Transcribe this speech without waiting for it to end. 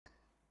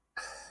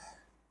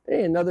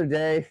Hey, another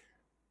day,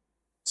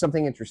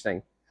 something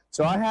interesting.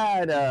 So I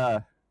had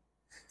a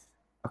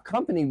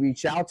company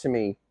reach out to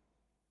me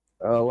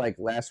like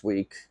last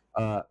week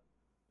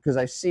because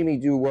I see me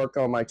do work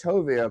on my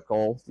tow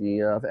vehicle,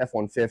 the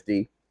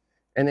F-150,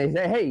 and they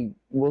say, hey,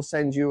 we'll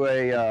send you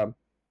a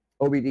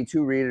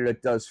OBD2 reader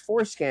that does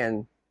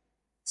forescan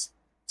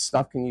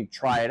stuff. Can you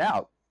try it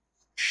out?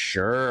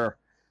 Sure.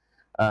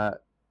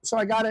 So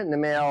I got it in the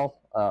mail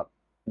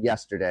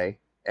yesterday,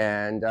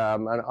 and I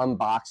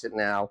unboxed it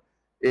now.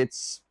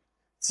 It's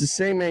the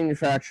same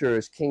manufacturer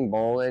as King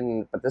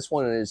Bolin, but this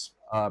one is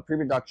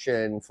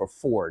pre-production for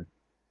Ford,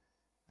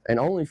 and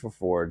only for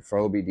Ford, for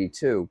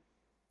OBD2.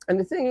 And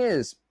the thing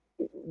is,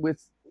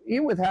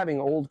 even with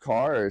having old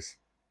cars,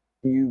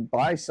 you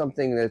buy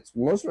something that's,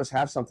 most of us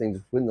have something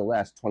that's within the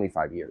last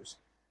 25 years.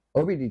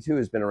 OBD2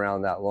 has been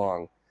around that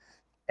long.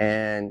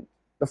 And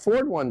the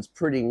Ford one's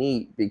pretty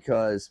neat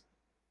because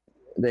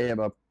they have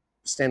a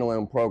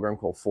standalone program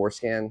called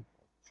Forescan.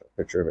 Show a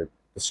picture of it,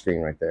 the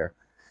screen right there.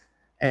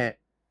 And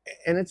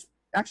it's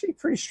actually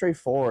pretty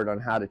straightforward on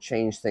how to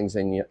change things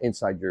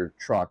inside your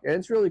truck. And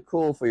it's really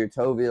cool for your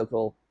tow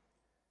vehicle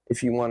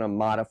if you want to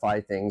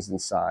modify things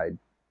inside.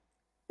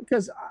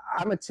 Because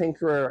I'm a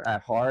tinkerer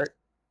at heart,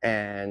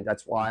 and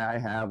that's why I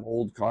have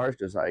old cars,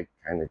 because I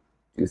kind of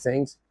do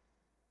things.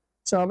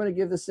 So I'm going to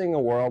give this thing a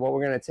whirl, but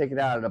we're going to take it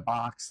out of the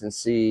box and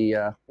see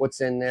what's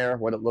in there,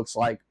 what it looks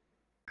like,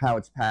 how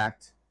it's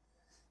packed,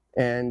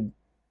 and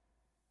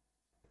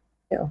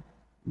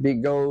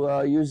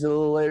use it a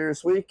little later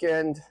this week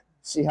and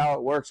see how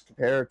it works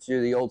compared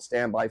to the old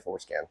standby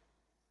Forescan.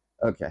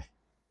 Okay,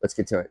 let's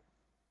get to it.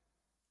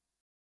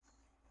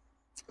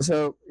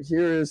 So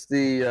here is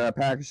the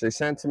package they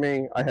sent to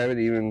me. I haven't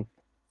even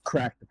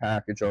cracked the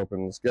package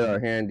open. Let's get our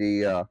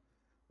handy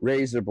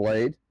razor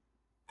blade.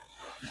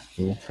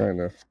 I'm trying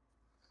to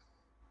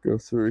go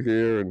through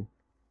here and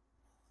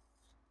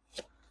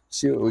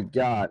see what we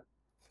got.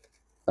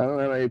 I don't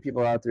know how many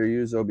people out there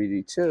use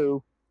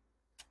OBD2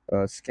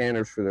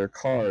 scanners for their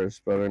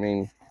cars, but I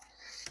mean,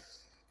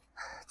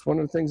 it's one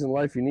of the things in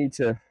life you need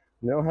to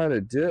know how to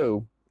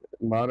do.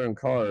 Modern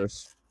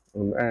cars,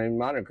 and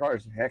modern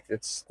cars, heck,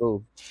 it's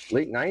still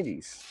late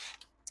 90s.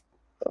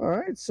 All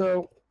right,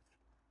 so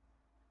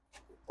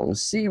on the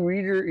C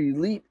Reader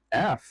Elite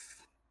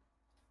F.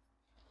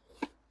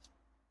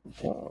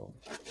 Oh,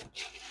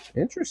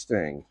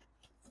 interesting.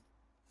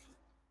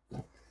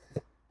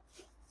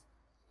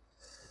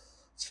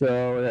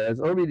 So it has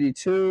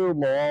OBD2,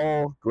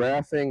 mall,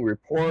 graphing,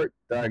 report,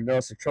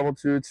 diagnostic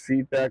troubleshoots,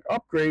 feedback,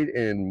 upgrade,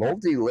 and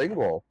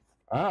multilingual.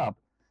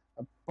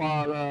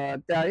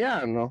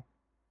 Italiano.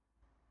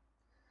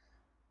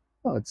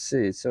 Oh, let's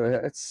see. So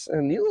it's a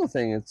neat little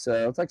thing. It's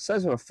like the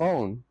size of a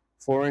phone.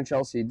 4-inch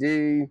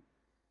LCD.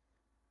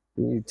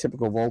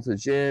 Typical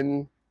voltage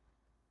in.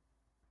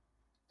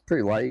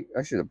 Pretty light.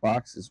 Actually, the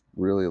box is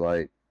really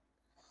light.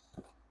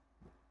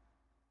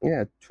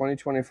 Yeah,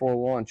 2024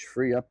 launch,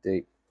 free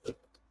update.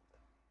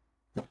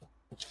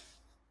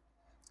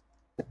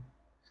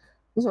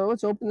 So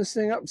let's open this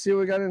thing up and see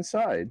what we got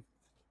inside.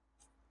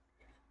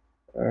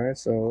 All right,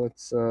 so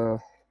let's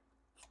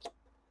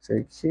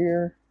take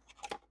here.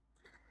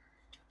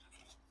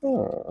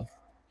 Oh.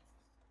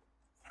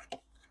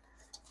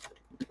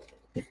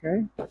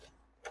 Okay.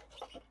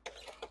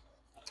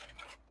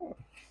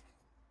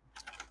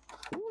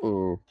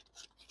 Ooh.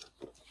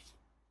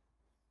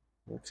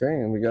 Okay,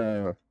 and we got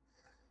a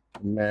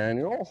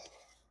manual.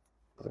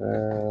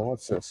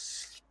 What's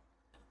this?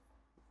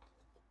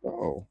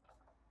 Oh.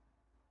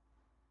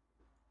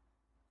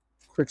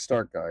 Quick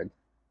start guide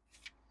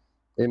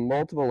in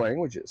multiple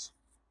languages.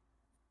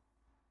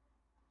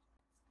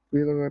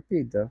 Vi lo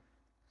repito.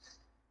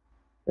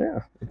 Yeah,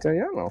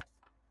 Italiano.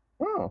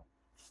 Oh.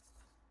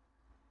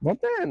 Va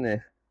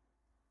bene.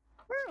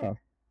 Oh.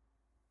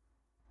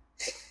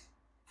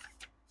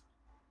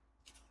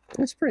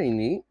 That's pretty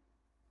neat.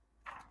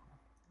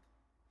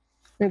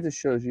 It just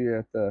shows you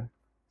at the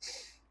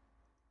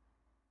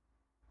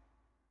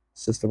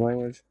system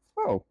language.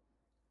 Oh.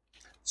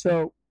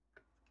 So,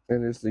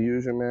 and there's the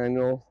user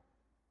manual,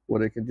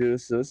 what it can do.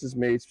 So this is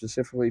made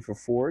specifically for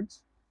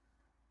Fords.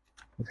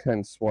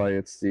 Hence why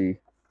it's the, I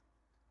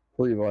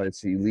believe why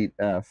it's the Elite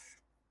F.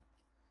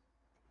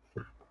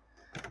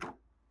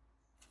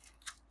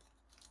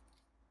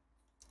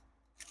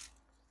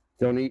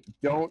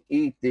 Don't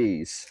eat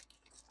these.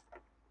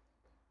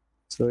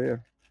 So yeah,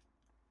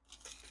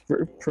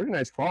 pretty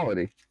nice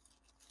quality.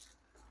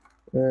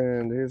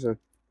 And here's a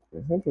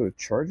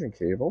charging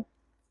cable.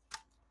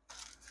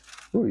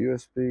 Ooh,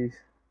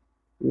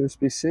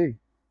 USB-C.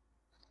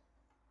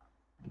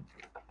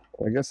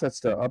 I guess that's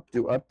to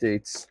do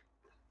updates.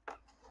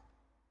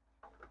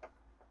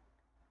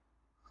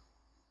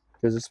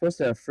 Because it's supposed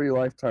to have free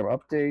lifetime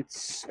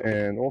updates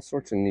and all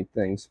sorts of neat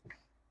things.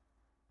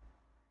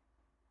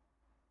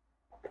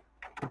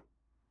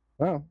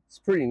 Wow, it's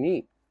pretty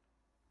neat.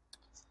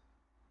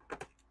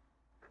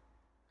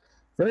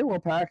 Very well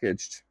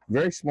packaged,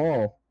 very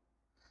small.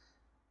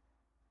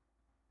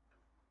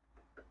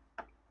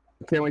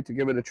 I can't wait to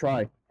give it a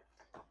try.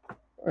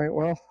 All right,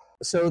 well,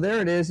 So there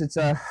it is. It's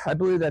I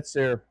believe that's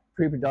their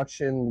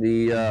pre-production,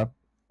 the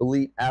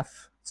Elite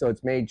F. So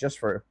it's made just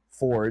for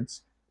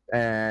Fords,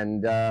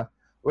 and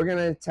we're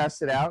gonna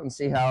test it out and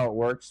see how it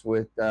works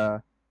with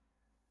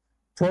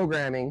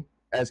programming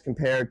as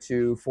compared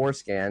to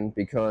ForScan,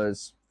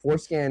 because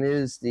ForScan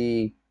is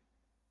the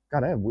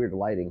God. I have weird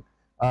lighting.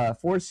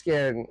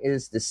 ForScan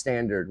is the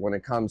standard when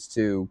it comes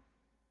to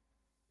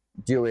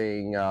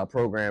doing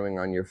programming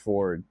on your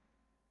Ford,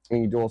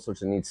 and you do all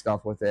sorts of neat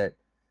stuff with it.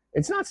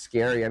 It's not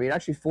scary. I mean,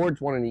 actually,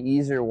 Ford's one of the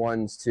easier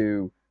ones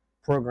to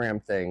program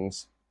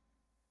things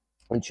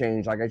and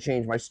change. Like I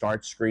changed my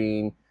start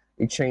screen.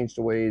 You changed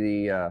the way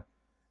the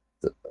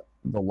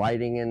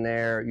lighting in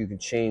there. You can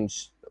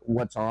change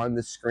what's on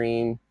the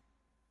screen.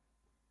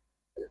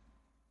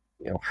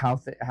 You know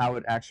how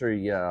it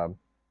actually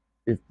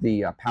if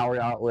the power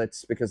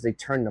outlets, because they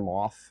turn them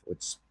off,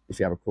 which if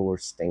you have a cooler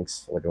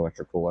stinks like an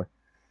electric cooler.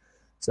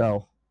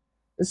 So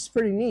this is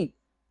pretty neat.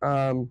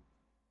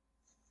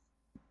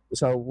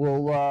 So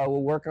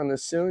we'll work on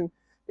this soon.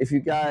 If you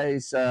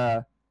guys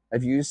have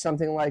used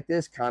something like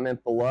this,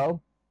 comment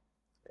below.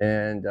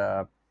 And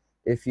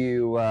if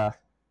you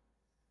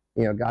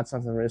got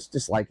something from this,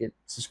 just like it,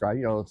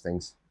 subscribe, those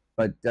things.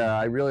 But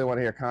I really want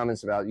to hear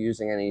comments about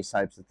using any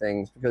types of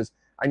things, because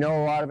I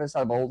know a lot of us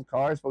have old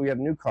cars, but we have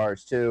new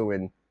cars too,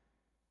 and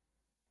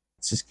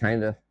it's just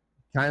kind of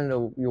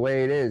the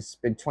way it is. It's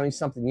been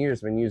 20-something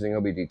years I've been using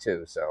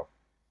OBDII, so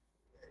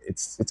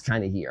it's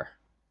kind of here.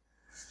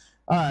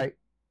 All right.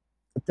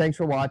 Thanks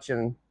for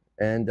watching,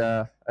 and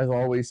as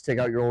always, take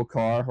out your old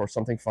car or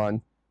something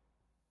fun,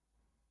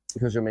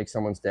 because you'll make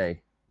someone's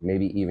day,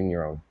 maybe even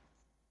your own.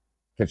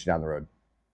 Catch you down the road.